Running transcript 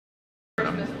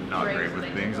I'm not great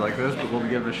with things like this, but we'll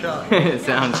give it a shot.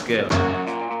 Sounds good.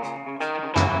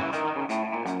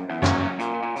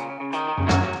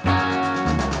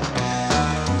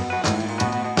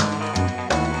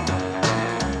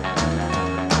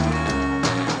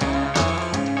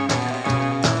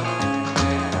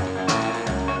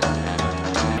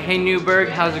 Hey Newburgh,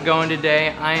 how's it going today?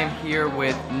 I am here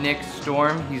with Nick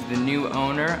Storm. He's the new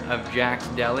owner of Jack's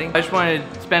Deli. I just wanted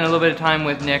to spend a little bit of time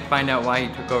with Nick, find out why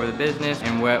he took over the business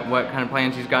and what kind of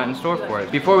plans he's got in store for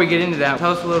it. Before we get into that,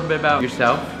 tell us a little bit about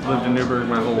yourself. Lived in Newburgh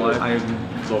my whole life. I'm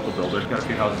a local builder. Got a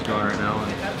few houses going right now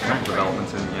and some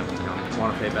developments in Yankton County.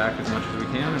 Want to pay back as much as we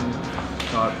can and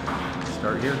thought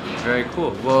start here. Very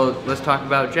cool. Well, let's talk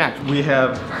about Jack's. We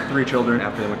have 3 children.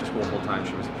 After they went to school full time,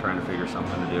 she was trying to figure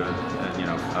something to do, and you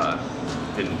know,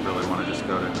 didn't really want to just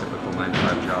go to a typical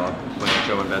 9-to-5 job. When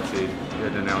Joe and Betsy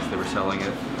had announced they were selling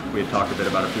it, we had talked a bit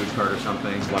about a food cart or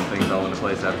something. One thing fell into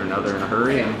place after another in a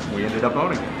hurry, and we ended up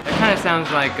owning it. It kind of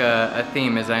sounds like a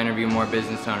theme as I interview more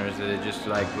business owners, that it just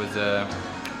like was a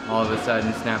all of a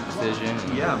sudden snap decision.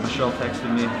 Yeah, Michelle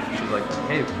texted me. She's like,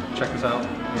 hey, check this out.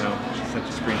 You know, she sent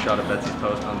a screenshot of Betsy's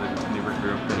post on the Newburgh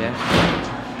group. And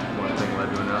yeah. One thing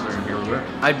led to another, and here we were.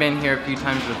 I've been here a few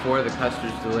times before. The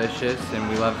custard's delicious, and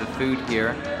we love the food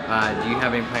here. Do you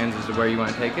have any plans as to where you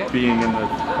want to take it? Being in the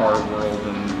car world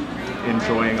and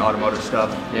enjoying automotive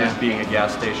stuff, yeah. Being a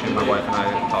gas station, my wife and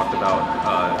I talked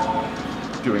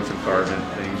about doing some car event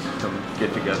things, some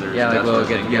get-togethers. Yeah, like little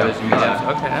get-togethers and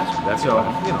meetups. Okay, that's so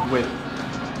fun. You know,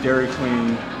 with Dairy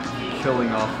Queen killing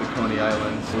off the Coney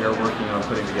Islands, we are working on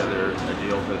putting together a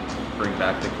deal to bring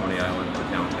back the Coney Island to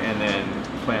town, and then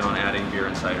plan on adding beer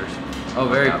and ciders. Oh,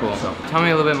 very cool. So, tell me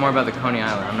a little bit more about the Coney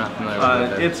Island. I'm not familiar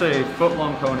with it. It's a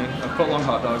foot-long Coney, a foot-long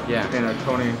hot dog, yeah. And a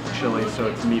Coney chili, so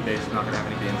it's meat-based, not going to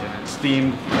have any beans in it.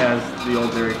 Steamed as the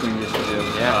old Dairy Queen used to do.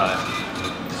 Yeah.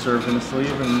 Served in a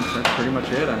sleeve, and that's pretty much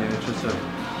it. I mean, it's just a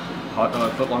hot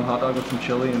dog, foot-long hot dog with some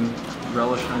chili and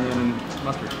relish, onion, and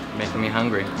mustard. Making me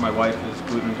hungry. My wife is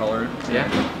gluten intolerant. Yeah.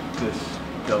 This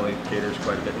deli caters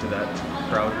quite a bit to that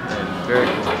crowd, and very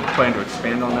cool. Plan to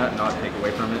expand on that, not take away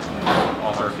from it, and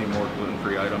offer a few more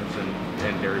gluten-free items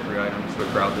and dairy-free items to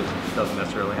a crowd that doesn't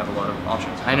necessarily have a lot of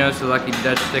options. I noticed the Lucky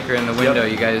Dutch sticker in the window.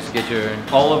 Yep. You guys get your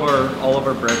all of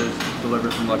our bread is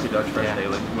delivered from Lucky Dutch Fresh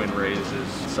Daily. When Ray's is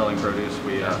selling produce,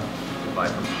 we buy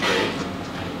from Ray's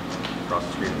and across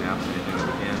the street in Napa, anything that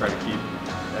we can. Try to keep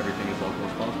everything as local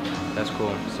as possible. That's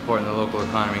cool. Supporting the local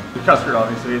economy. The custard,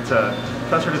 obviously,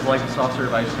 custard is like a soft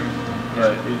serve ice cream,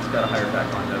 but it's got a higher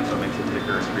fat content, so it makes it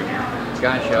thicker and creamier.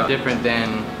 Gotcha. Different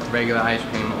than regular ice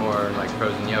cream or like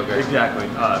frozen yogurt. Exactly.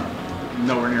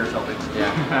 Nowhere near as healthy.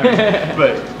 Yeah.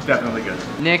 But definitely good.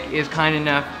 Nick is kind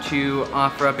enough to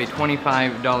offer up a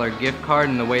 $25 gift card,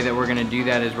 and the way that we're going to do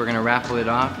that is we're going to raffle it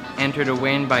off. Enter to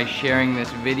win by sharing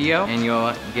this video, and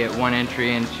you'll get 1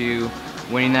 entry into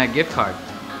winning that gift card.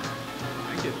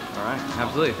 Thank you. All right.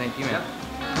 Absolutely. Thank you, man. Yeah.